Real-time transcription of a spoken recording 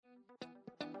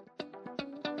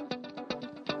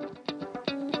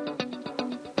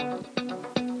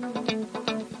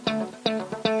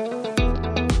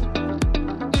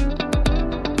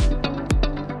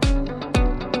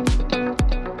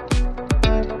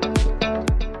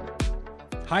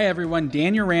Hi everyone,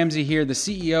 Daniel Ramsey here, the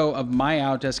CEO of My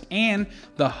Outdesk and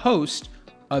the host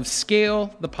of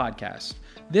Scale the Podcast.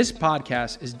 This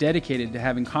podcast is dedicated to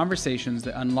having conversations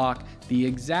that unlock the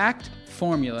exact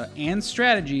formula and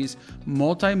strategies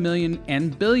multi-million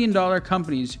and billion-dollar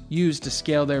companies use to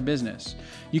scale their business.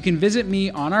 You can visit me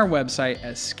on our website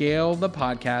at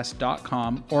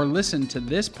scalethepodcast.com or listen to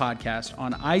this podcast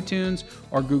on iTunes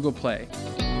or Google Play.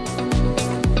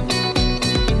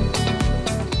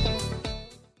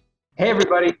 Hey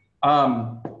everybody,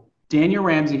 Daniel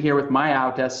Ramsey here with My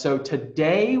Outdesk. So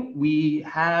today we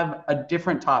have a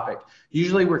different topic.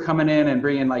 Usually we're coming in and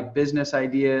bringing like business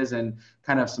ideas and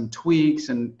kind of some tweaks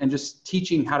and just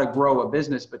teaching how to grow a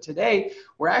business. But today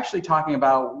we're actually talking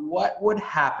about what would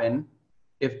happen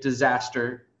if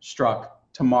disaster struck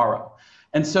tomorrow.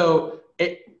 And so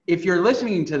if you're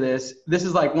listening to this, this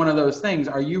is like one of those things.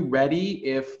 Are you ready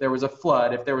if there was a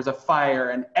flood, if there was a fire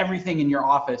and everything in your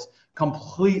office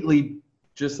completely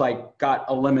just like got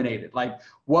eliminated? Like,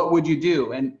 what would you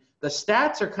do? And the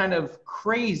stats are kind of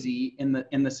crazy in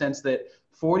the sense that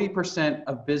 40%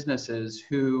 of businesses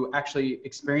who actually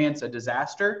experience a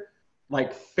disaster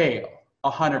like fail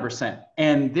 100%.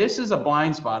 And this is a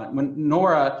blind spot. When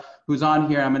Nora, who's on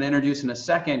here, I'm going to introduce in a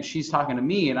second, she's talking to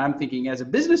me and I'm thinking, as a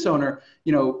business owner,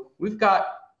 you know, we've got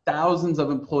thousands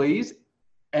of employees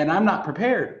and I'm not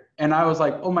prepared. And I was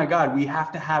like, oh my God, we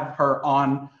have to have her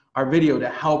on our video to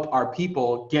help our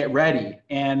people get ready.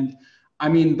 And I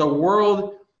mean, the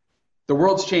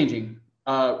world's changing.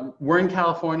 We're in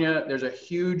California. There's a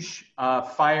huge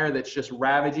fire that's just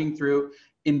ravaging through.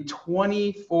 In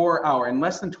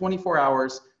less than 24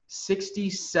 hours,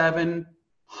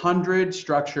 6,700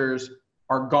 structures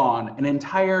are gone, an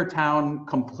entire town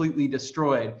completely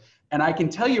destroyed. And I can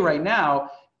tell you right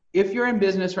now, if you're in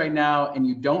business right now and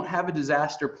you don't have a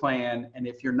disaster plan, and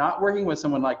if you're not working with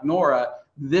someone like Nora,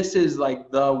 this is like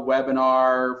the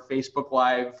webinar, Facebook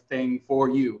Live thing for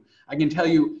you. I can tell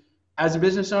you, as a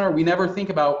business owner, we never think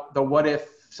about the what if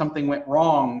something went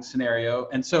wrong scenario.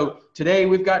 And so today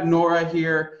we've got Nora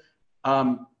here.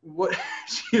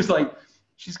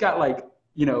 She's got like,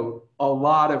 you know, a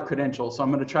lot of credentials. So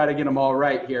I'm going to try to get them all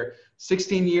right here.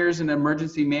 16 years in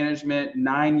emergency management,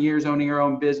 9 years owning her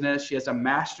own business. She has a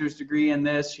master's degree in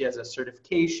this. She has a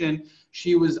certification.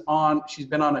 She's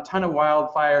been on a ton of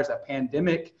wildfires, a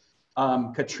pandemic,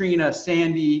 Katrina,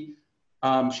 Sandy.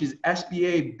 She's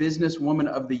SBA Businesswoman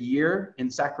of the Year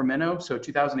in Sacramento, so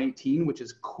 2018, which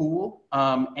is cool.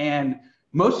 And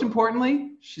most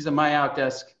importantly, she's a My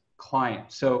Outdesk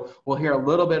client. So we'll hear a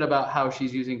little bit about how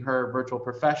she's using her virtual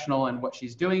professional and what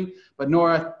she's doing. But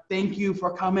Nora, thank you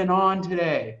for coming on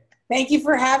today. Thank you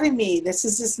for having me. This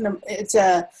is just it's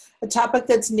a topic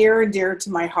that's near and dear to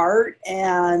my heart.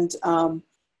 And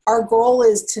our goal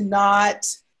is to not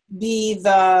be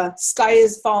the sky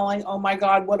is falling, oh my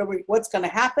God, what's going to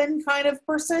happen kind of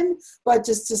person, but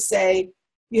just to say,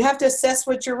 you have to assess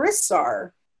what your risks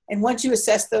are. And once you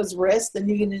assess those risks, then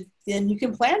you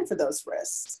can plan for those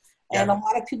risks. And a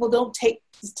lot of people don't take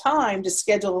the time to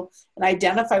schedule and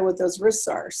identify what those risks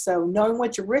are. So knowing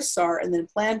what your risks are and then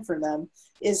plan for them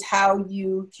is how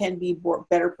you can be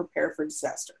better prepared for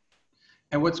disaster.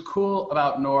 And what's cool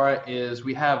about Nora is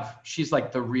she's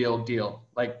like the real deal.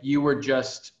 Like, you were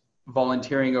just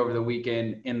volunteering over the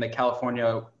weekend in the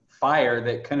California fire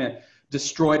that kind of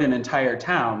destroyed an entire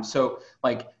town. So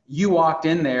like, you walked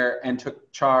in there and took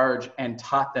charge and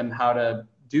taught them how to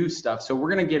do stuff. So we're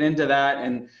going to get into that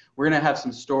and we're going to have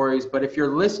some stories. But if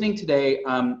you're listening today,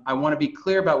 I want to be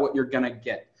clear about what you're going to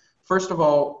get. First of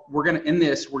all, we're going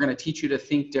to teach you to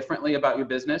think differently about your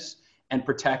business and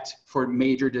protect for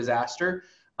major disaster.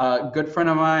 A good friend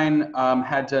of mine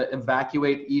had to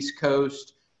evacuate East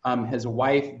Coast. His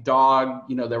wife, dog,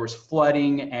 you know, there was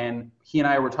flooding, and he and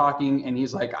I were talking, and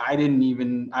he's like,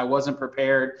 I wasn't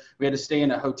prepared. We had to stay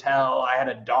in a hotel. I had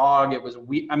a dog. It was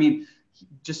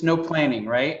just no planning,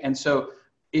 right? And so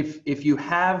if you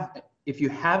have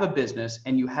a business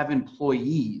and you have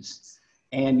employees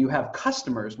and you have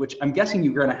customers, which I'm guessing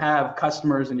you're going to have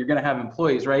customers and you're going to have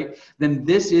employees, right? Then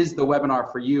this is the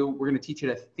webinar for you. We're going to teach you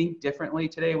to think differently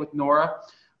today with Nora.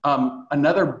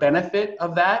 Another benefit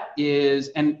of that is,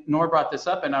 and Nora brought this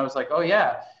up and I was like, oh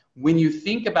yeah, when you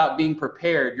think about being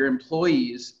prepared, your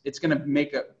employees, it's going to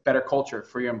make a better culture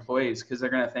for your employees because they're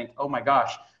going to think, oh my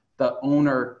gosh, the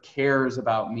owner cares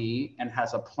about me and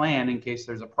has a plan in case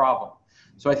there's a problem.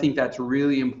 So I think that's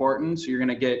really important. So you're going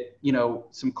to get, you know,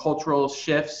 some cultural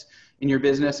shifts in your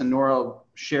business, and Nora will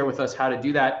share with us how to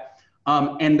do that.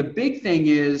 And the big thing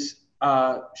is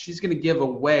she's going to give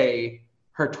away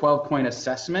her 12-point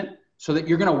assessment so that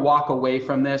you're going to walk away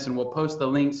from this, and we'll post the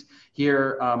links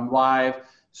here live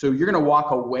So you're going to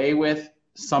walk away with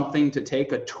something to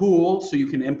take, a tool so you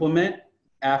can implement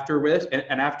after this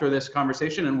and after this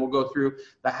conversation, and we'll go through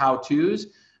the how-tos.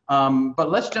 But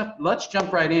let's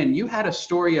jump right in. You had a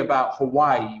story about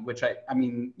Hawaii, which I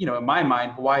mean, you know, in my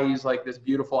mind, Hawaii is like this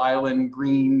beautiful island,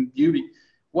 green beauty.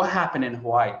 What happened in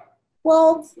Hawaii?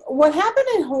 Well, what happened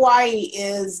in Hawaii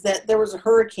is that there was a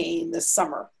hurricane this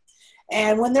summer.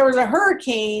 And when there was a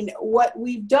hurricane, what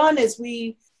we've done is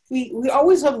we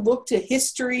always have looked to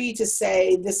history to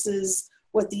say this is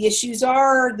what the issues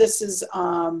are. This is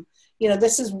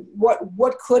this is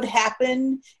what could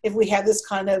happen if we have this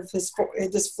kind of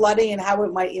this flooding and how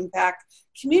it might impact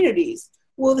communities.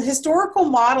 Well, the historical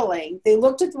modeling, they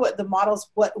looked at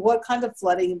what kind of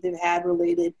flooding they've had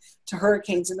related to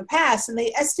hurricanes in the past, and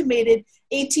they estimated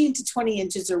 18 to 20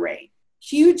 inches of rain.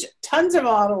 Huge, tons of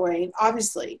amount of rain,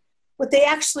 obviously. What they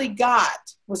actually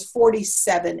got was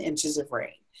 47 inches of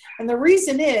rain. And the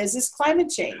reason is climate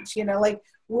change. You know, like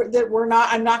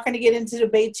I'm not going to get into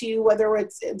debate to you whether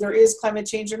there is climate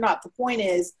change or not. The point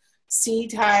is, sea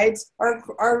tides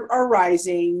are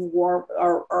rising.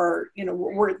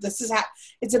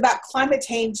 It's about climate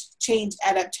change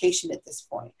adaptation at this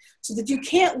point. So that you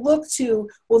can't look to,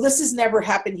 well, this has never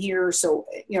happened here, so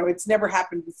it's never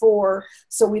happened before,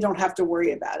 so we don't have to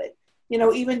worry about it.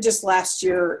 Even just last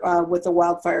year with the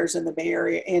wildfires in the Bay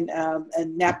Area in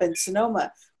Napa and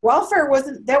Sonoma, wildfire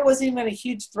wasn't even a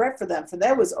huge threat for them. For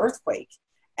them, it was earthquake.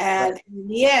 And right. In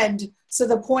the end, so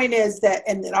the point is that,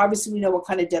 and then obviously we know what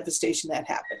kind of devastation that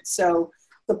happened. So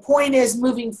the point is,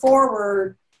 moving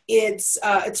forward, it's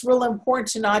real important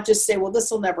to not just say, well,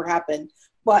 this will never happen,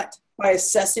 but by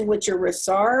assessing what your risks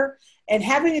are and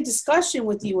having a discussion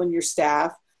with you and your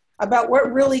staff about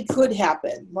what really could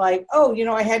happen. Like,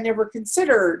 I had never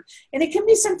considered. And it can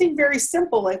be something very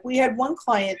simple. Like, we had one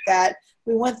client that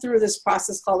we went through this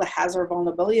process called a hazard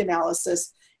vulnerability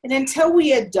analysis. And until we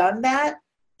had done that,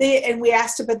 we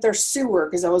asked about their sewer,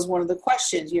 because that was one of the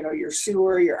questions, your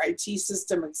sewer, your IT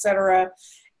system, et cetera.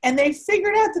 And they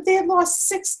figured out that they had lost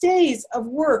 6 days of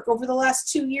work over the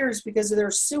last 2 years because of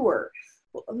their sewer.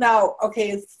 Now,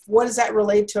 okay, what does that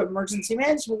relate to emergency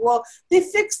management? Well, they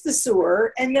fixed the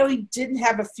sewer and they didn't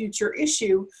have a future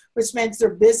issue, which meant their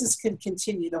business can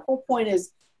continue. The whole point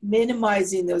is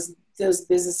minimizing those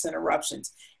business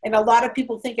interruptions. And a lot of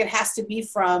people think it has to be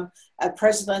from a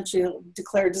presidential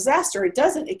declared disaster. It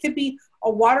doesn't. It could be a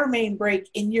water main break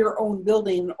in your own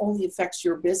building and only affects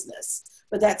your business.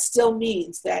 But that still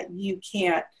means that you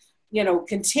can't,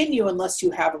 continue unless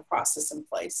you have a process in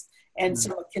place and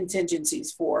some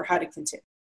contingencies for how to continue.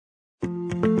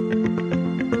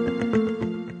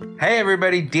 Hey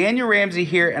everybody, Daniel Ramsey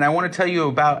here, and I want to tell you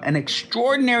about an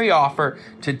extraordinary offer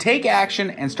to take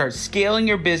action and start scaling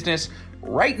your business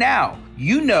right now.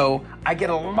 I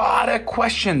get a lot of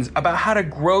questions about how to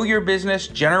grow your business,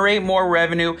 generate more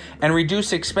revenue, and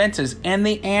reduce expenses. And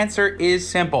the answer is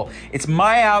simple. It's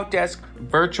MyOutDesk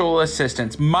Virtual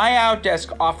Assistants.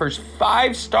 MyOutDesk offers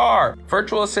 5-star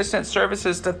virtual assistant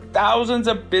services to thousands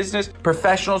of business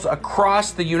professionals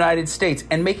across the United States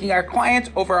and making our clients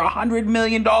over $100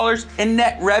 million in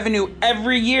net revenue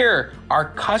every year. Our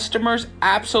customers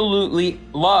absolutely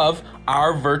love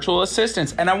our virtual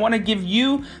assistants, and I want to give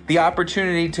you the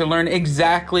opportunity to learn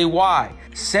exactly why.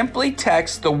 Simply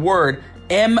text the word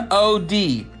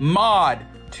MOD, MOD,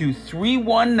 to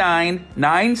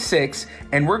 31996,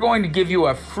 and we're going to give you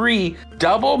a free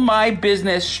Double My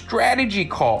Business strategy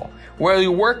call, where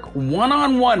you work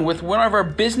one-on-one with one of our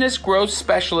business growth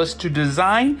specialists to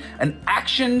design an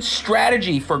action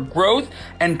strategy for growth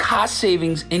and cost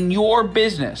savings in your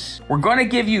business. We're going to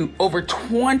give you over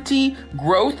 20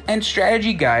 growth and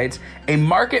strategy guides, a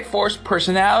market force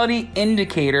personality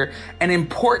indicator, an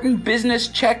important business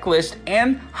checklist,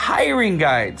 and hiring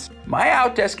guides.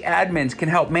 MyOutDesk admins can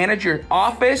help manage your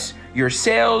office, your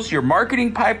sales, your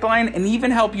marketing pipeline, and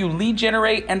even help you lead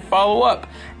generate and follow up.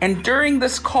 And during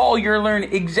this call, you'll learn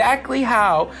exactly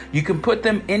how you can put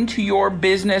them into your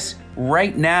business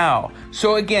right now.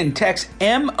 So again, text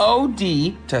MOD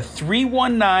to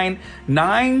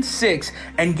 31996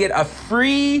 and get a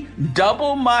free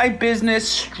Double My Business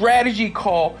strategy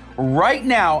call right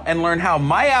now and learn how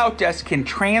MyOutDesk can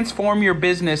transform your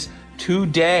business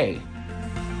today.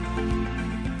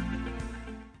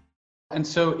 And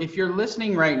so if you're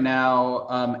listening right now,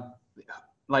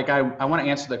 I want to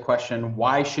answer the question,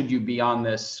 why should you be on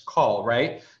this call,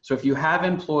 right? So if you have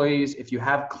employees, if you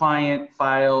have client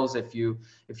files, if you're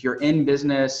in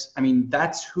business,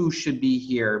 that's who should be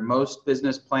here. Most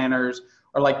business planners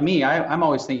are like me. I'm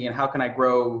always thinking, how can I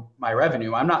grow my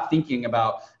revenue? I'm not thinking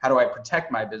about how do I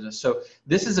protect my business. So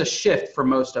this is a shift for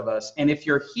most of us. And if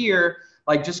you're here,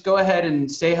 like just go ahead and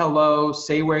say hello,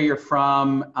 say where you're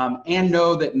from, and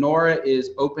know that Nora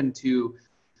is open to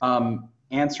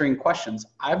answering questions.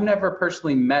 I've never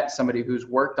personally met somebody who's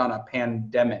worked on a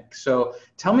pandemic. So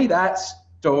tell me that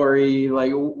story.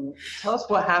 Like, tell us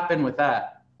what happened with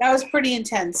that. That was pretty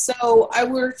intense. So I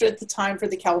worked at the time for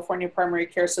the California Primary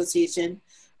Care Association,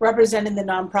 representing the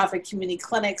nonprofit community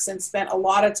clinics, and spent a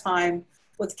lot of time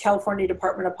with the California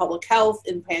Department of Public Health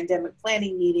in pandemic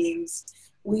planning meetings.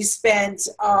 We spent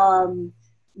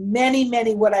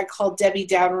many what I call Debbie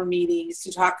Downer meetings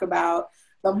to talk about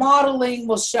the modeling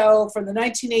will show from the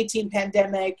 1918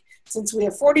 pandemic, since we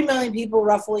have 40 million people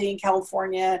roughly in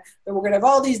California, that we're going to have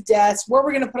all these deaths, where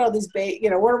we're going to put all these,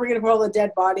 where are we going to put all the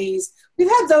dead bodies? We've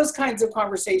had those kinds of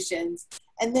conversations.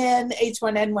 And then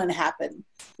H1N1 happened.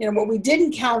 What we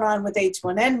didn't count on with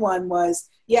H1N1 was,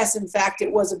 yes, in fact,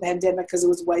 it was a pandemic because it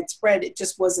was widespread. It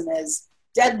just wasn't as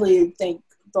deadly, thank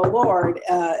the Lord,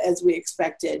 as we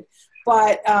expected.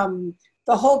 But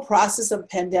the whole process of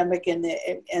pandemic and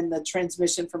the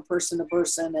transmission from person to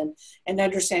person and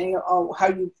understanding how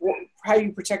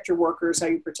you protect your workers, how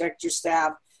you protect your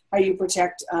staff, how you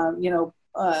protect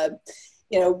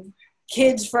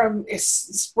kids from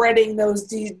spreading those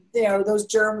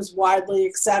germs widely,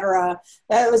 etc.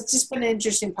 That was just been an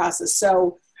interesting process.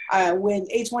 So when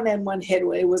H1N1 hit,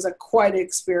 it was quite an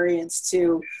experience.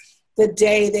 To the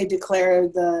day they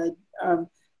declared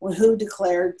WHO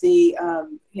declared the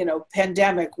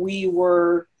pandemic, it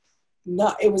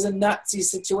was a nutsy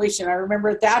situation. I remember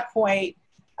at that point,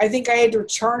 I think I had to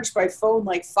charge my phone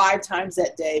like 5 times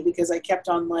that day because I kept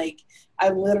on I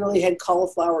literally had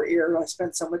cauliflower ear. I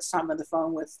spent so much time on the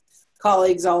phone with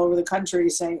colleagues all over the country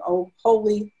saying, oh,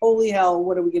 holy hell,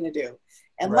 what are we going to do?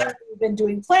 And Right. luckily we've been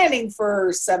doing planning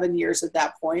for 7 years at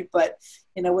that point, but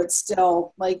it's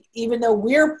still even though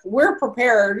we're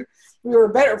prepared, we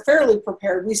were fairly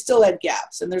prepared, we still had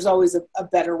gaps, and there's always a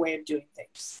better way of doing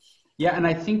things. Yeah, and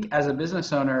I think as a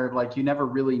business owner, you never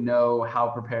really know how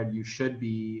prepared you should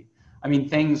be. I mean,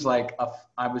 things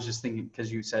I was just thinking,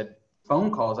 because you said phone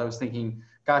calls, I was thinking,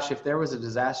 gosh, if there was a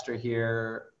disaster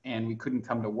here and we couldn't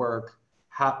come to work,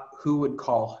 who would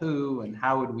call who, and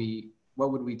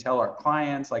what would we tell our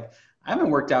clients? I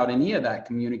haven't worked out any of that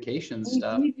communication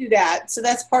stuff. We do that. So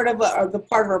that's part of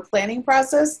our planning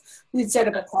process. We'd set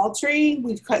up a call tree.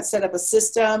 We'd set up a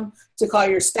system to call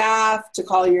your staff, to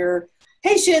call your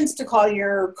patients, to call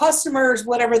your customers,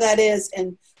 whatever that is,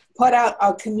 and put out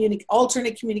a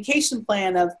alternate communication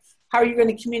plan of how you're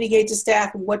going to communicate to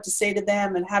staff and what to say to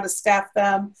them and how to staff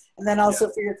them. And then also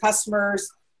for your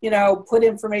customers, put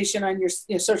information on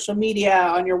your social media,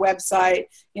 on your website.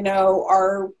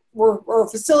 Our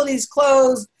facilities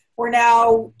closed. We're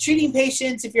now treating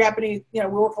patients. If you're happening, we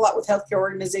work a lot with healthcare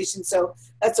organizations, so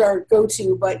that's our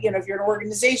go-to. But if you're an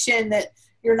organization that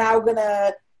you're now going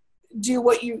to do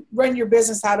run your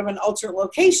business out of an alternate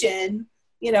location,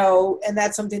 and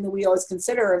that's something that we always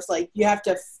consider. It's you have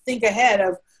to think ahead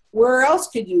of where else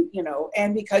could you,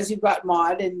 and because you've got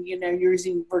Mod and, you're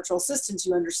using virtual assistants,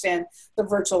 you understand the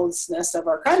virtualness of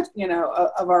our country,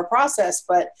 of our process.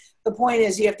 But the point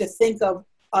is you have to think of,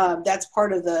 that's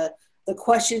part of the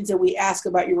questions that we ask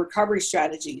about your recovery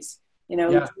strategies.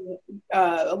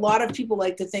 A lot of people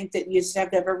like to think that you just have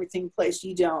to have everything in place.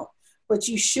 You don't, but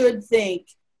you should think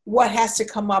what has to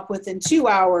come up within 2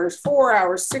 hours, 4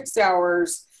 hours, 6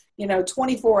 hours,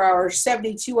 24 hours,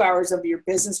 72 hours of your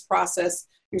business process,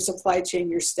 your supply chain,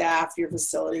 your staff, your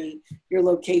facility, your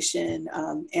location,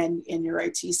 and your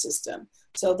IT system.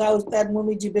 So that when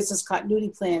we do business continuity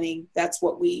planning, that's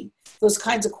those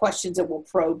kinds of questions that we'll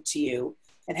probe to you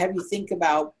and have you think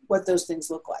about what those things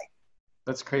look like.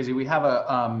 That's crazy. We have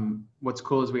what's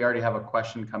cool is we already have a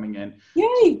question coming in.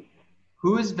 Yay!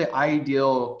 Who is the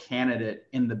ideal candidate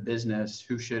in the business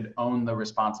who should own the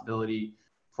responsibility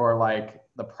for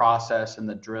the process and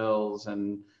the drills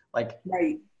and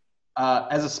right.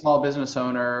 As a small business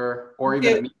owner or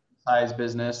even a medium-sized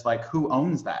business, who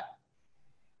owns that?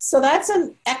 So that's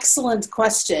an excellent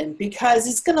question because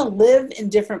it's going to live in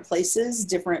different places,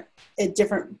 different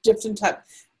type,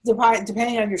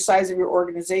 depending on your size of your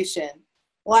organization.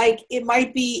 It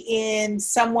might be in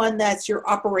someone that's your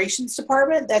operations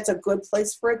department. That's a good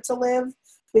place for it to live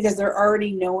because they're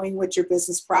already knowing what your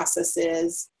business process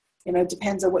is. It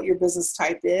depends on what your business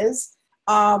type is.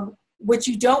 What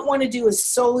you don't want to do is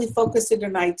solely focus it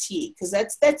on IT because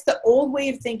that's the old way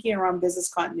of thinking around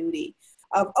business continuity.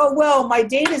 My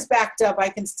data is backed up. I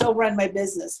can still run my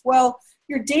business. Well,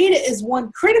 your data is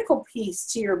one critical piece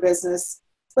to your business,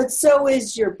 but so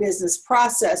is your business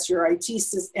process, your IT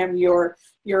system, your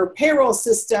payroll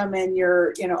system, and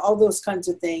your all those kinds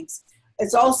of things.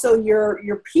 It's also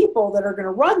your people that are going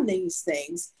to run these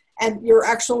things and your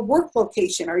actual work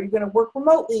location. Are you going to work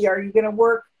remotely? Are you going to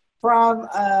work from,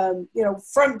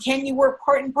 can you work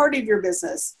part of your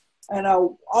business?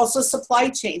 Also supply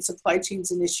chain. Supply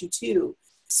chain's an issue too.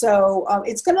 So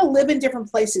it's going to live in different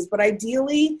places, but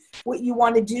ideally what you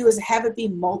want to do is have it be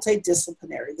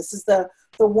multidisciplinary. This is the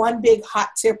one big hot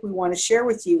tip we want to share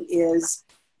with you is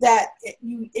that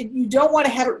you don't want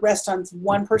to have it rest on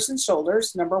one person's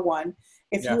shoulders, number one.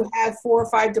 If you have 4 or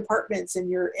 5 departments and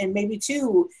maybe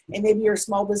 2, and maybe you're a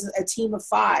small business, a team of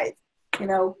 5,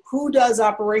 who does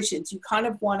operations? You kind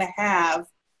of want to have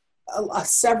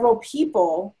several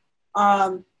people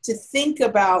to think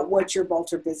about what your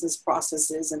Balter business process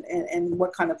is and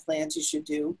what kind of plans you should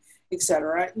do, et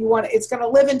cetera. It's going to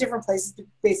live in different places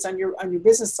based on your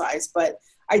business size, but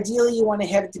ideally you want to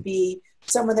have it to be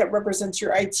someone that represents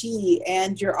your IT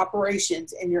and your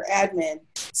operations and your admin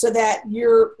so that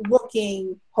you're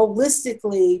looking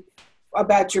holistically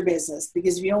about your business.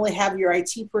 Because if you only have your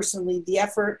IT person lead the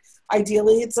effort,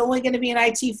 ideally it's only going to be an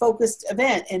IT focused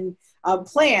event and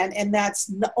plan, and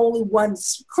that's only one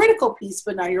critical piece,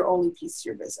 but not your only piece to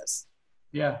your business.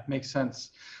 Yeah, makes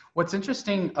sense. What's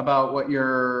interesting about what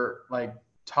you're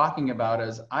talking about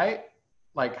is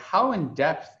how in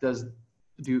depth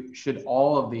should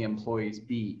all of the employees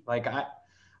be?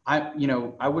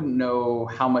 I wouldn't know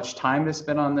how much time to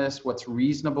spend on this. What's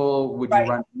reasonable? Would you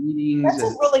run meetings? That's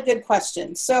a really good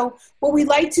question. So what we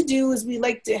like to do is we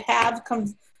like to have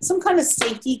some kind of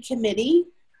safety committee,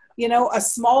 a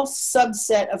small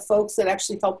subset of folks that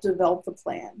actually help develop the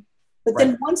plan. But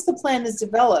then once the plan is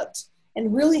developed,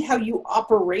 and really how you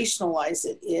operationalize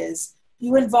it is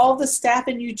you involve the staff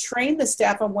and you train the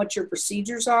staff on what your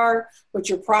procedures are, what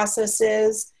your process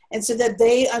is, and so that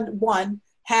they,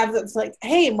 have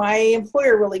hey, my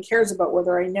employer really cares about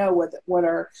whether I know what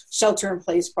our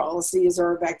shelter-in-place policy is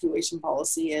or evacuation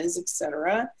policy is, et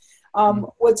cetera.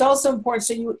 What's also important,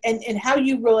 so you and how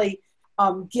you really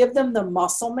give them the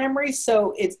muscle memory,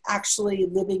 so it's actually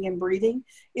living and breathing,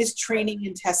 is training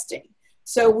and testing.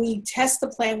 So we test the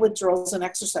plan with drills and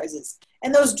exercises.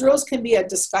 And those drills can be a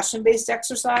discussion-based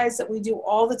exercise that we do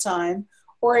all the time,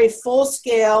 or a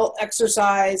full-scale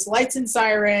exercise, lights and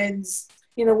sirens.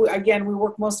 Again, we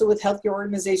work mostly with healthcare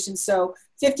organizations. So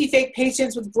 50 fake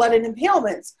patients with blood and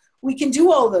impalements. We can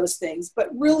do all those things, but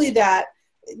really that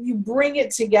you bring it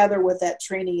together with that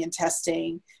training and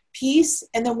testing piece.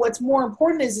 And then what's more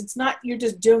important is it's not you're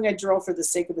just doing a drill for the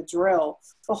sake of a drill.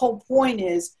 The whole point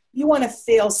is you want to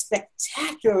fail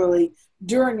spectacularly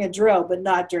during a drill, but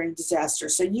not during disaster.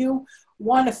 So you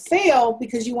want to fail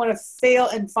because you want to fail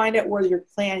and find out where your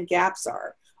plan gaps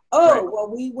are.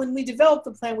 When we developed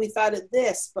the plan, we thought of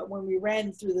this, but when we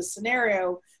ran through the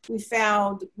scenario, we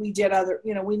found we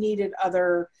needed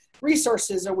other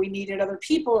resources, or we needed other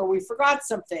people, or we forgot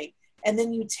something. And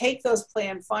then you take those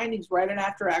plan findings, write an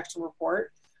after action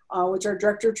report, which our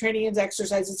director of training and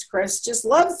exercises, Chris, just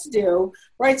loves to do,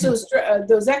 writes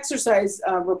those exercise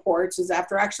reports, those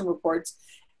after action reports,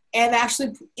 and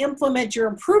actually implement your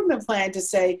improvement plan to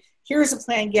say, here's the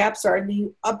plan gaps are, and then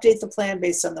you update the plan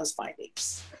based on those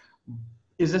findings.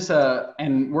 Is this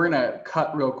and we're going to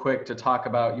cut real quick to talk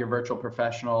about your virtual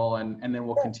professional and then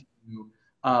we'll continue.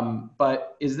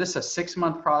 But is this a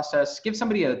 6-month process? Give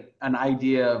somebody an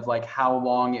idea of how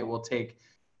long it will take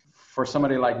for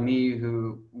somebody like me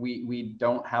who we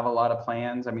don't have a lot of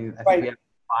plans. I mean, I think we have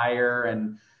fire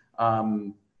and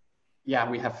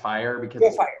we have fire because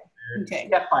it's fire. Okay.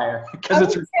 Yeah, fire because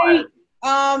it's required.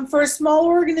 For a small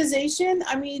organization,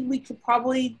 I mean, we could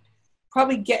probably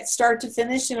get start to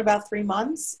finish in about 3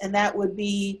 months, and that would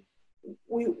be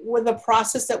with the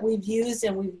process that we've used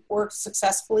and we've worked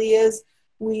successfully is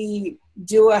we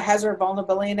do a hazard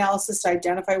vulnerability analysis to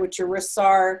identify what your risks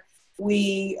are.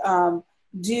 We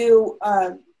do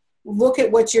look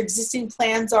at what your existing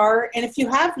plans are, and if you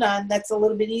have none, that's a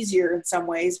little bit easier in some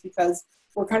ways because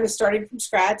we're kind of starting from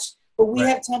scratch. But we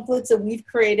have templates that we've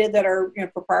created that are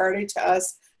proprietary to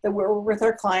us that we're with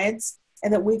our clients,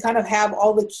 and that we kind of have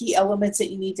all the key elements that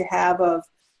you need to have of,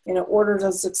 orders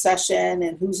of succession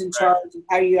and who's in charge and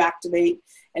how you activate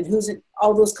and who's in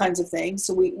all those kinds of things.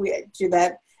 So we do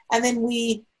that. And then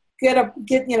we get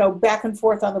back and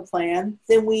forth on the plan.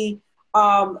 Then we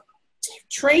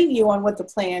train you on what the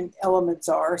plan elements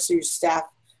are. So your staff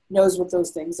knows what those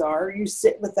things are. You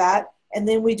sit with that, and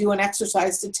then we do an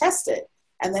exercise to test it.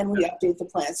 And then we update the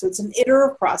plan. So it's an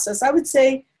iterative process. I would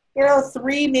say,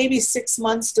 3, maybe 6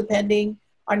 months, depending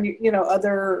on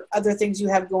other things you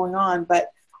have going on.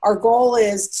 But our goal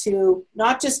is to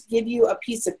not just give you a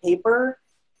piece of paper.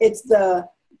 It's the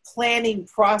planning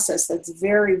process that's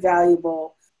very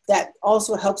valuable that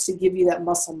also helps to give you that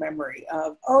muscle memory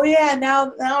of, oh yeah,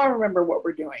 now I remember what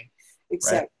we're doing,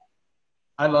 etc. Right.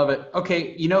 I love it.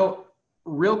 Okay,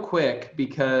 real quick,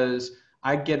 because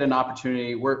I get an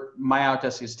opportunity where my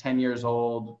Outdesk is 10 years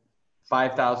old,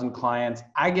 5,000 clients.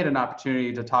 I get an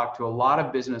opportunity to talk to a lot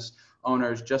of business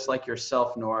owners just like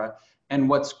yourself, Nora. And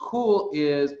what's cool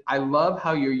is I love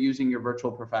how you're using your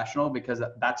virtual professional, because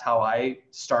that's how I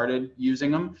started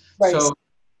using them. Right. So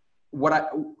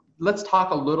let's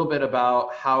talk a little bit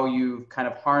about how you've kind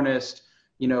of harnessed,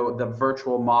 the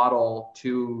virtual model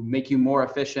to make you more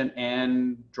efficient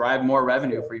and drive more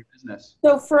revenue for your business.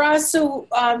 So for us,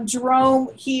 Jerome,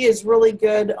 he is really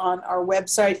good on our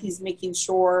website. He's making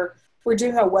sure we're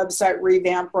doing a website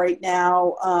revamp right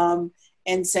now,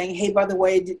 and saying, hey, by the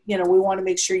way, we want to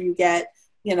make sure you get,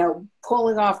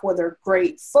 pulling off whether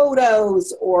great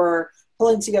photos or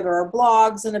pulling together our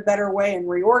blogs in a better way and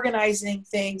reorganizing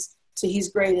things. So he's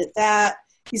great at that.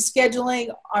 He's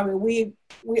scheduling. I mean,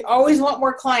 we always want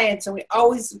more clients, and we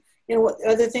always, the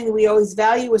other thing that we always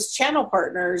value is channel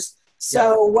partners.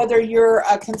 So whether you're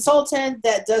a consultant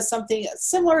that does something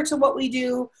similar to what we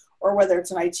do, or whether it's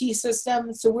an IT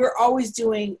system, so we're always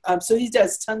doing. So he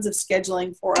does tons of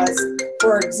scheduling for us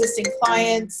for our existing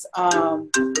clients.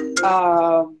 There's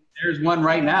one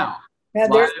right now. Now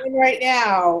there's one right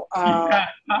now,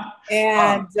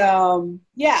 and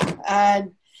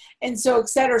so et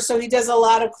cetera. So he does a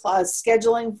lot of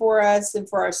scheduling for us and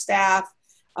for our staff,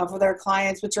 for their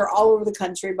clients, which are all over the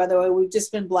country. By the way, we've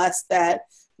just been blessed that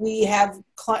we've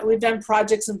done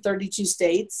projects in 32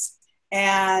 states,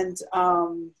 and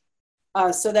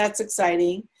so that's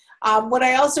exciting. What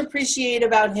I also appreciate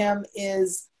about him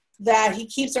is that he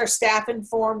keeps our staff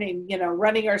informed and,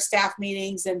 running our staff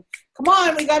meetings and come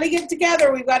on, we got to get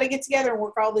together. We've got to get together and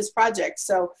work all these projects.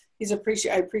 So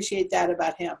I appreciate that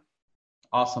about him.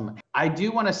 Awesome. I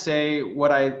do want to say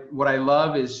what I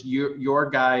love is your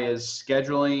guy is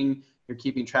scheduling. You're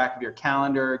keeping track of your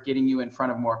calendar, getting you in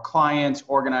front of more clients,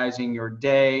 organizing your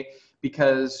day,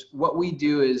 because what we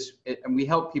do is we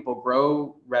help people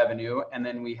grow revenue, and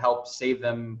then we help save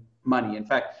them money. In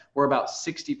fact, we're about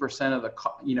 60% of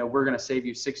we're going to save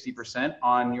you 60%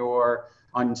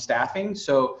 on staffing.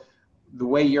 So the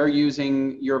way you're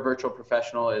using your virtual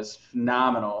professional is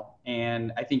phenomenal.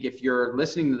 And I think if you're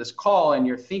listening to this call and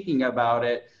you're thinking about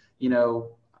it,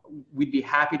 we'd be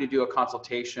happy to do a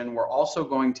consultation. We're also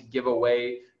going to give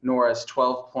away Nora's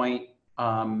 12-point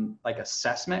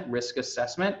risk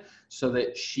assessment, so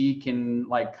that she can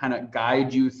kind of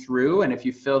guide you through. And if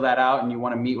you fill that out and you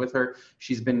want to meet with her,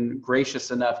 she's been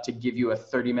gracious enough to give you a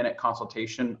 30-minute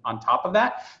consultation on top of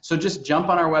that. So just jump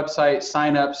on our website,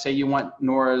 sign up, say you want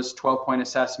Nora's 12-point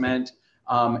assessment,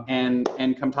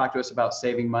 and come talk to us about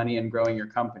saving money and growing your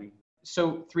company.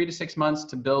 So 3 to 6 months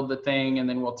to build the thing, and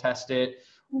then we'll test it.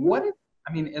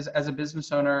 As a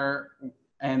business owner,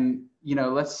 and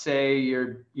let's say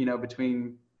you're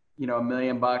between $1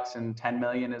 million and 10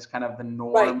 million is kind of the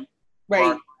norm for our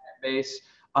client base.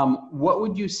 What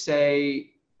would you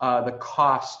say the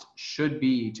cost should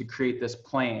be to create this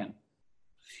plan?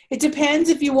 It depends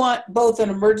if you want both an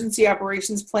emergency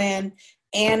operations plan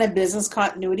and a business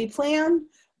continuity plan.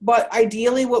 But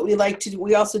ideally, what we like to do,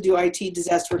 we also do IT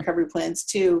disaster recovery plans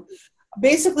too.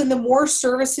 Basically, the more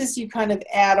services you kind of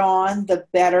add on, the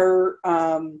better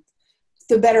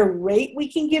rate we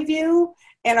can give you.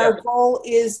 And our goal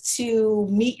is to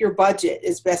meet your budget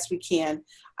as best we can.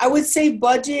 I would say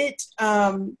budget,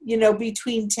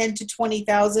 between 10 to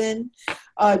 20,000,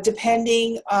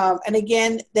 depending. And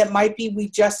again, that might be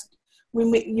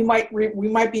we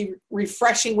might be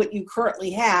refreshing what you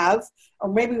currently have,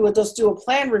 or maybe we'll just do a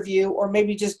plan review, or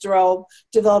maybe just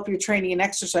develop your training and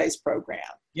exercise program.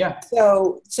 Yeah.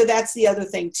 So that's the other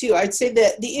thing too. I'd say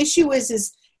that the issue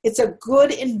is it's a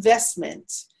good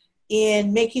investment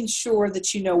in making sure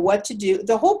that you know what to do.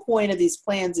 The whole point of these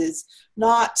plans is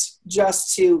not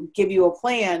just to give you a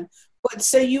plan, but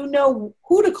so you know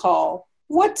who to call,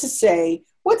 what to say,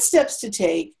 what steps to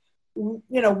take,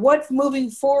 what moving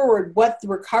forward, what the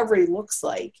recovery looks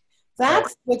like.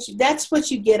 That's what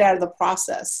you get out of the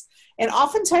process. And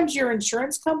oftentimes your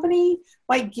insurance company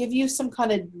might give you some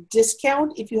kind of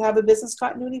discount if you have a business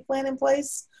continuity plan in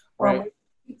place, or a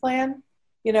plan,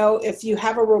 if you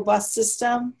have a robust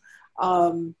system.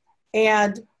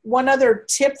 And one other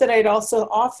tip that I'd also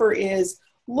offer is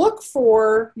look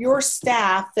for your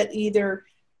staff that either,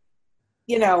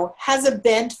 has a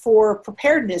bent for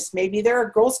preparedness. Maybe they're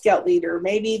a Girl Scout leader.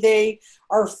 Maybe they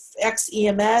are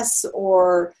ex-EMS,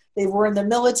 or they were in the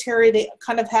military. They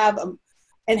kind of have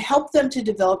and help them to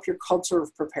develop your culture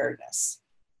of preparedness.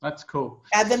 That's cool.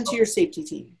 Add them to your safety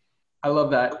team. I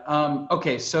love that.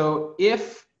 Okay, so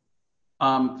if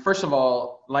First of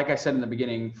all, like I said in the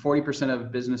beginning, 40%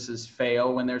 of businesses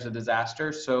fail when there's a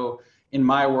disaster. So in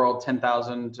my world,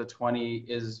 10,000 to 20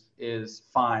 is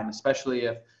fine, especially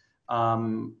if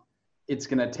it's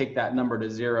going to take that number to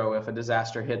zero if a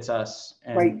disaster hits us,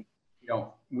 and Right.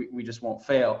 we just won't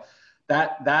fail.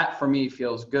 That for me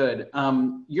feels good.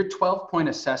 Your 12-point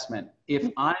assessment, if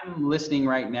I'm listening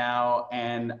right now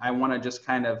and I want to just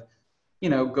kind of,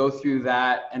 go through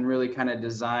that and really kind of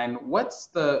design what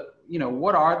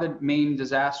are the main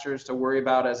disasters to worry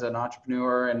about as an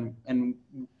entrepreneur, and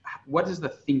what is the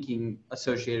thinking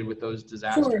associated with those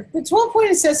disasters? Sure. The 12-point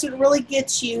assessment really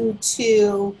gets you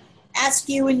to ask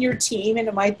you and your team, and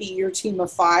it might be your team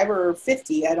of 5 or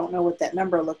 50. I don't know what that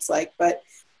number looks like, but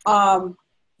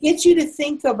get you to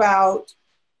think about,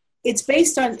 it's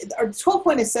based on, our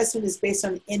 12-point assessment is based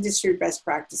on industry best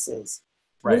practices.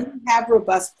 Right. When you have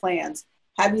robust plans,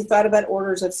 have you thought about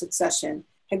orders of succession?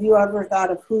 Have you ever thought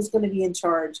of who's going to be in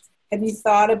charge? Have you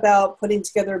thought about putting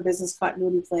together a business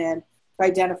continuity plan to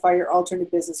identify your alternate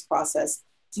business process?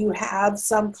 Do you have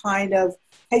some kind of,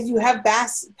 have you have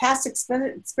past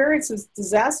experience with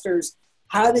disasters?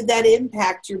 How did that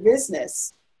impact your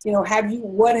business?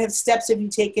 What steps have you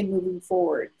taken moving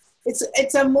forward?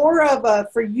 It's a more of a,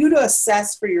 for you to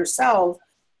assess for yourself.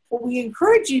 What we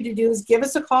encourage you to do is give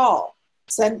us a call.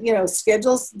 Send,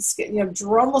 schedules,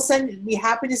 Jerome will be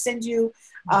happy to send you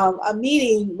a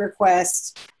meeting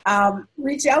request.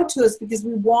 Reach out to us because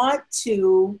we want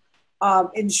to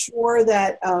ensure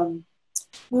that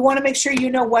we want to make sure you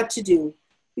know what to do.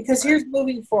 Because here's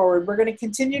moving forward, we're going to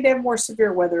continue to have more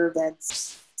severe weather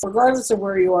events, regardless of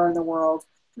where you are in the world.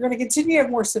 We're going to continue to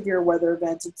have more severe weather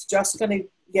events. It's just going to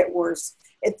get worse.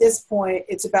 At this point,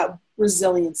 it's about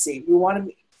resiliency. We want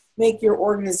to make your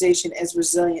organization as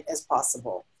resilient as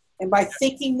possible. And by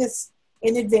thinking this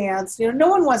in advance, no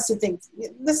one wants to think,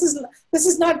 this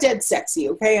is not dead sexy,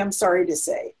 okay? I'm sorry to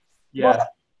say. Yeah. But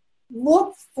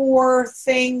look for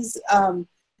things,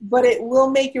 but it will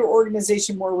make your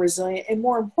organization more resilient, and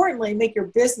more importantly, make your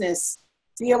business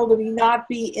be able to not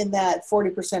be in that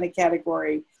 40% of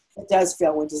category that does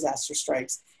fail when disaster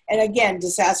strikes. And again,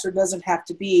 disaster doesn't have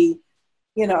to be,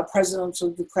 a presidential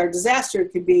declared disaster.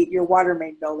 It could be your water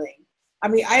main building. I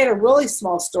mean, I had a really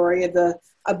small story of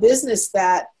a business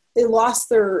that they lost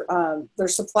their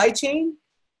supply chain.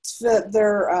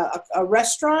 They're a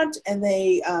restaurant, and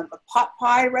a pot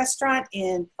pie restaurant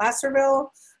in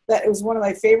Placerville. That it was one of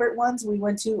my favorite ones. We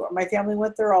went to, my family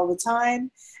went there all the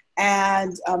time,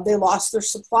 and they lost their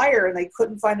supplier, and they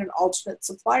couldn't find an alternate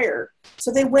supplier, so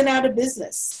they went out of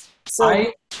business.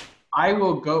 So I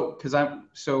will go, because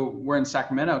we're in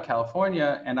Sacramento,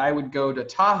 California, and I would go to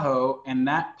Tahoe, and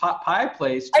that pot pie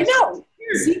place. I know.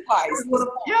 Z-Pies.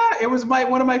 It was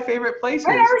one of my favorite places.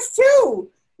 Ours too.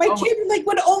 My kid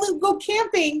would only go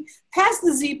camping past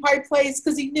the Z-Pie place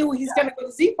because he knew he's going to go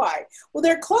to Z-Pie. Well,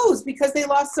 they're closed because they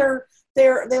lost their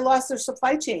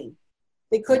supply chain.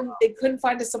 They couldn't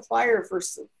find a supplier for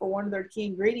one of their key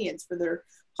ingredients for their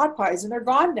pot pies, and they're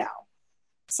gone now.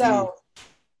 So.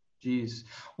 Jeez.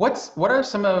 What are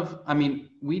some of,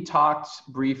 we talked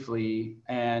briefly,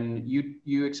 and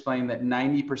you explained that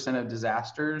 90% of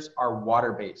disasters are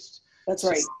water-based. That's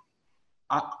right.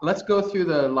 Let's go through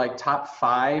the top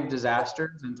 5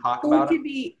 disasters and talk about it. It could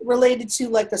be related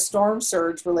to a storm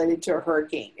surge related to a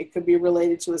hurricane. It could be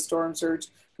related to a storm surge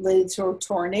related to a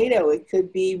tornado. It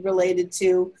could be related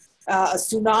to a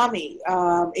tsunami.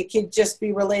 It could just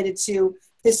be related to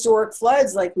historic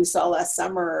floods like we saw last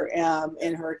summer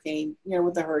in hurricane,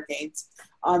 with the hurricanes.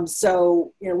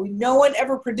 So no one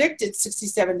ever predicted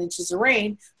 67 inches of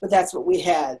rain, but that's what we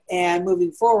had. And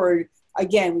moving forward,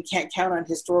 again, we can't count on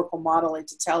historical modeling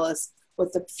to tell us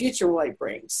what the future might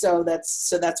bring. So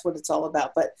that's what it's all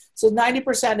about. But so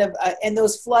 90% of, and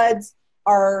those floods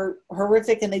are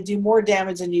horrific, and they do more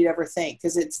damage than you'd ever think,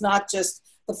 because it's not just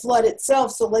the flood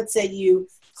itself. So let's say you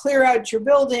clear out your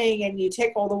building and you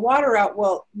take all the water out,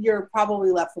 well, you're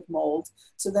probably left with mold.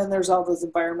 So then there's all those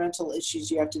environmental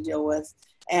issues you have to deal with.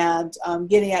 And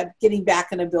getting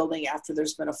back in a building after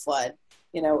there's been a flood,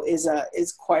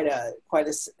 is quite a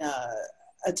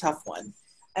tough one.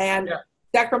 And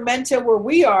Sacramento, where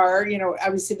we are,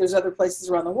 obviously there's other places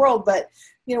around the world, but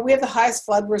we have the highest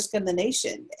flood risk in the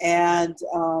nation. And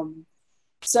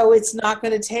so it's not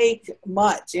going to take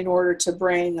much in order to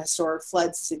bring historic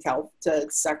floods to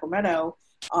Sacramento.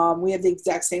 We have the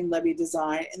exact same levee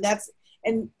design,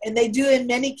 and they do in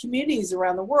many communities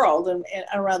around the world and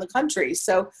around the country.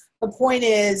 So the point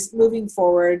is, moving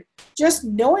forward, just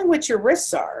knowing what your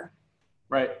risks are.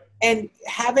 Right. and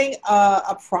having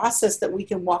a process that we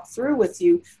can walk through with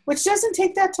you, which doesn't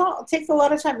take take a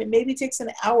lot of time. It maybe takes an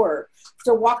hour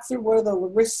to walk through where the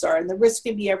risks are. And the risk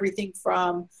can be everything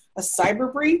from a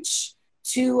cyber breach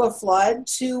to a flood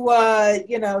to,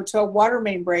 to a water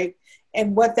main break,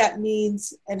 and what that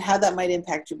means and how that might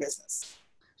impact your business.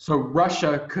 So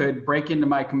Russia could break into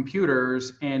my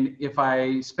computers, and if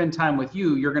I spend time with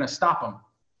you, you're going to stop them.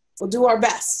 We'll do our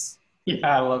best.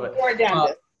 Yeah, I love it. Do our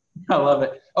damnedest. I love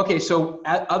it. Okay, so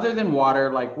other than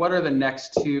water, like what are the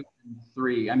next 2 and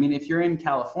 3? I mean, if you're in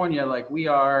California, like we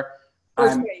are.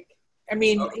 Earthquake.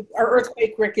 Our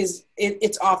earthquake, Rick,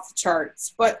 it's off the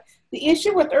charts. But the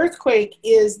issue with earthquake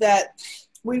is that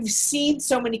we've seen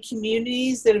so many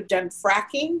communities that have done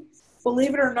fracking.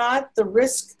 Believe it or not, the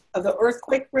risk of the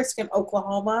earthquake risk in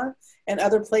Oklahoma and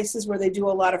other places where they do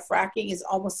a lot of fracking is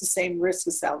almost the same risk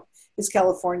as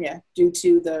California due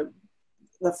to the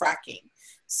fracking.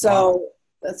 So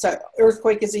that's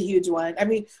earthquake is a huge one. I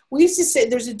mean, we used to say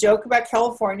there's a joke about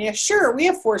California. Sure, we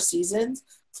have 4 seasons: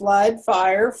 flood,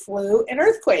 fire, flu, and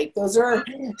earthquake. Those are.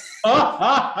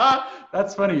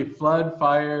 That's funny. Flood,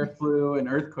 fire, flu, and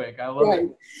earthquake. I love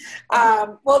it.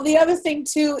 Well, the other thing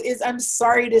too is, I'm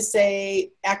sorry to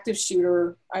say, active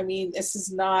shooter. I mean, this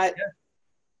is not. Yeah.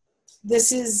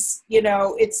 This is,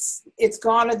 it's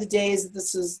gone are the days that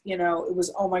this is, it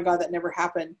was, oh my God, that never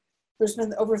happened. There's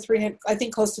been over 300, I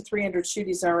think close to 300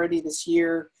 shootings already this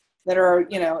year that are,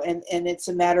 and it's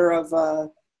a matter of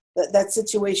that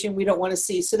situation we don't want to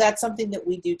see. So that's something that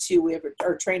we do too. We have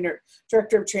our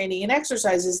director of training and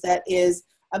exercises that is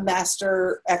a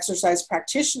master exercise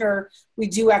practitioner. We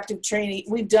do active training.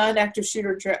 We've done active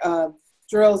shooter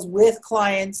drills with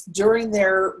clients during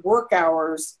their work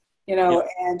hours,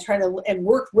 and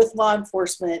work with law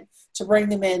enforcement to bring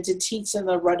them in to teach them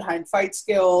the red hind fight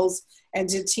skills and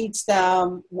to teach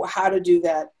them how to do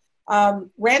that.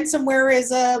 Ransomware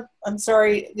is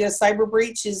cyber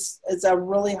breach is a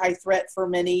really high threat for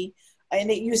many. And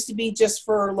it used to be just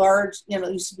for large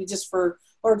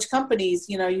companies.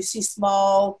 You see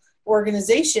small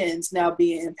organizations now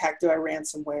being impacted by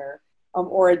ransomware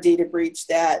or a data breach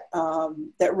that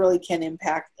really can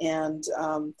impact and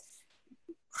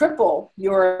cripple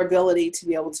your ability to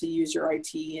be able to use your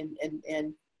IT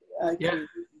and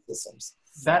systems.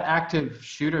 That active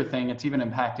shooter thing, it's even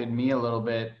impacted me a little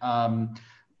bit.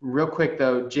 Real quick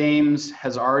though, James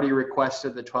has already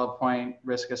requested the 12-point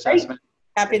risk assessment. Great.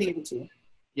 Happy to give it to you.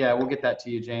 Yeah, we'll get that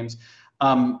to you, James.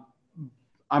 I'm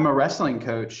a wrestling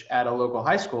coach at a local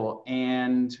high school,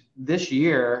 and this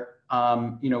year,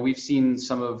 we've seen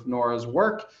some of Nora's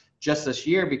work just this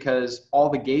year because all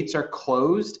the gates are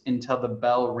closed until the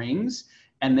bell rings.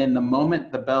 And then the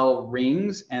moment the bell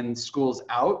rings and school's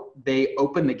out, they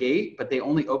open the gate, but they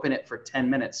only open it for 10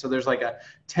 minutes. So there's like a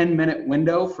 10-minute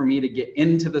window for me to get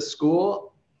into the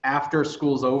school after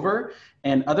school's over.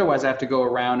 And otherwise I have to go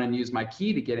around and use my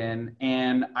key to get in.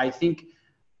 And I think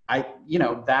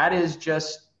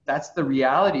that's the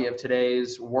reality of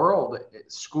today's world.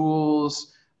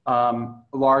 Schools,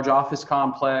 large office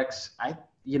complex,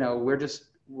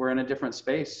 we're in a different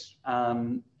space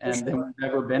than we've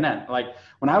ever been in. Like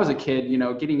when I was a kid,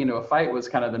 getting into a fight was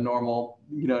kind of the normal,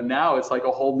 now it's like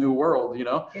a whole new world,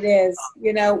 It is.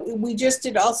 We just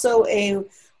did also a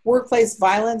workplace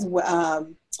violence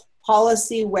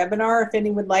policy webinar. If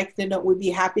anyone would like to know, we'd be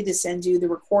happy to send you the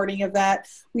recording of that.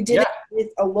 We did it with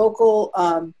a local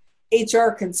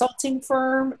HR consulting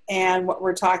firm. And what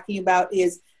we're talking about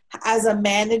is, as a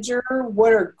manager,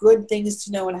 what are good things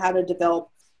to know and how to develop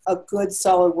a good,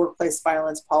 solid workplace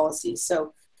violence policy.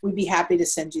 So we'd be happy to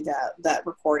send you that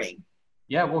recording.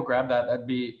 Yeah, we'll grab that. That'd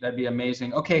be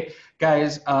amazing. Okay,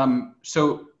 guys.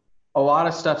 So a lot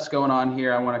of stuff's going on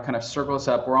here. I want to kind of circle us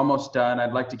up. We're almost done.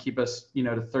 I'd like to keep us,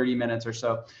 to 30 minutes or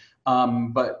so.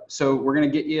 So we're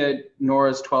going to get you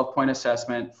Nora's 12-point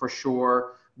assessment for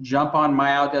sure. Jump on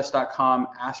myoutdesk.com,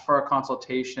 ask for a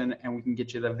consultation, and we can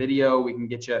get you the video. We can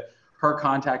get you her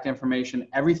contact information,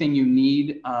 everything you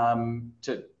need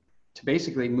to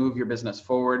basically move your business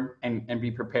forward and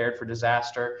be prepared for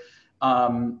disaster.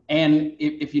 And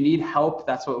if you need help,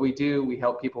 that's what we do. We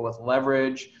help people with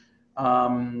leverage.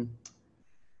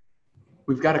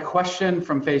 We've got a question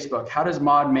from Facebook. How does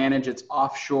MOD manage its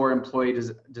offshore employee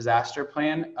disaster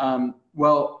plan?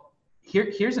 Well,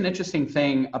 here's an interesting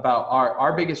thing about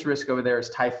our biggest risk over there is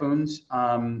typhoons.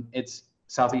 It's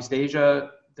Southeast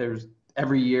Asia.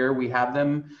 Every year we have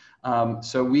them.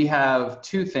 So we have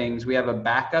 2 things. We have a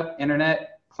backup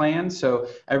internet plan. So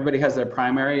everybody has their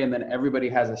primary and then everybody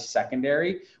has a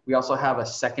secondary. We also have a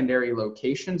secondary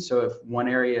location. So if one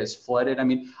area is flooded, I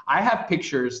mean, I have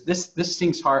pictures, this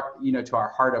sinks heart, to our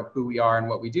heart of who we are and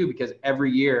what we do, because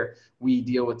every year we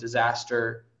deal with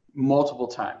disaster multiple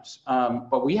times.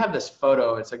 But we have this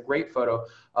photo, it's a great photo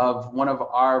of one of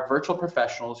our virtual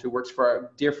professionals who works for a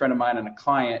dear friend of mine and a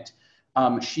client.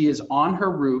 She is on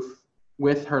her roof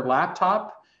with her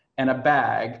laptop and a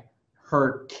bag,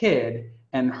 her kid,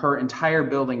 and her entire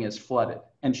building is flooded.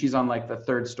 And she's on like the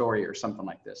 3rd story or something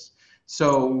like this.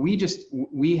 So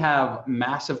we have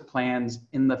massive plans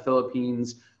in the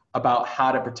Philippines about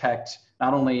how to protect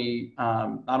not only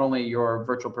your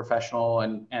virtual professional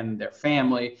and their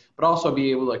family, but also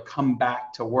be able to come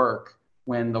back to work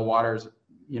when the water's,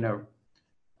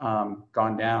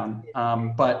 gone down.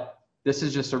 But this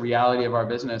is just a reality of our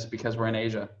business because we're in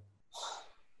Asia.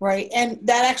 Right. And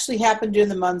that actually happened during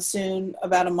the monsoon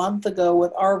about a month ago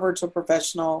with our virtual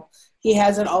professional. He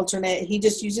has an alternate. He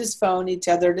just used his phone. He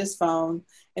tethered his phone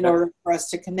in order for us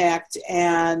to connect.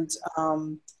 And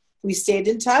we stayed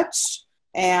in touch.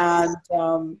 And,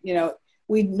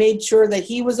 we made sure that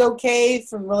he was okay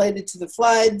from related to the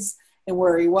floods and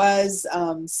where he was,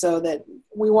 so that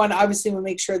we obviously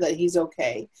make sure that he's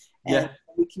okay. And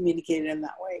we communicated in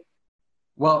that way.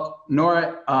 Well,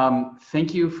 Nora,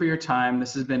 thank you for your time.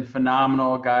 This has been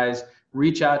phenomenal, guys.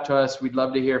 Reach out to us. We'd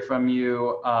love to hear from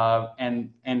you. And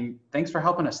thanks for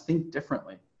helping us think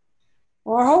differently.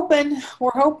 We're hoping,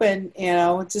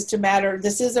 it's just a matter,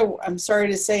 this is I'm sorry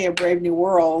to say, a brave new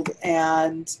world,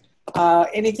 and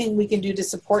anything we can do to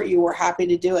support you, we're happy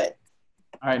to do it.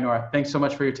 All right, Nora, thanks so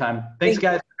much for your time. Thanks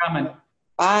guys for coming.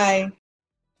 Bye.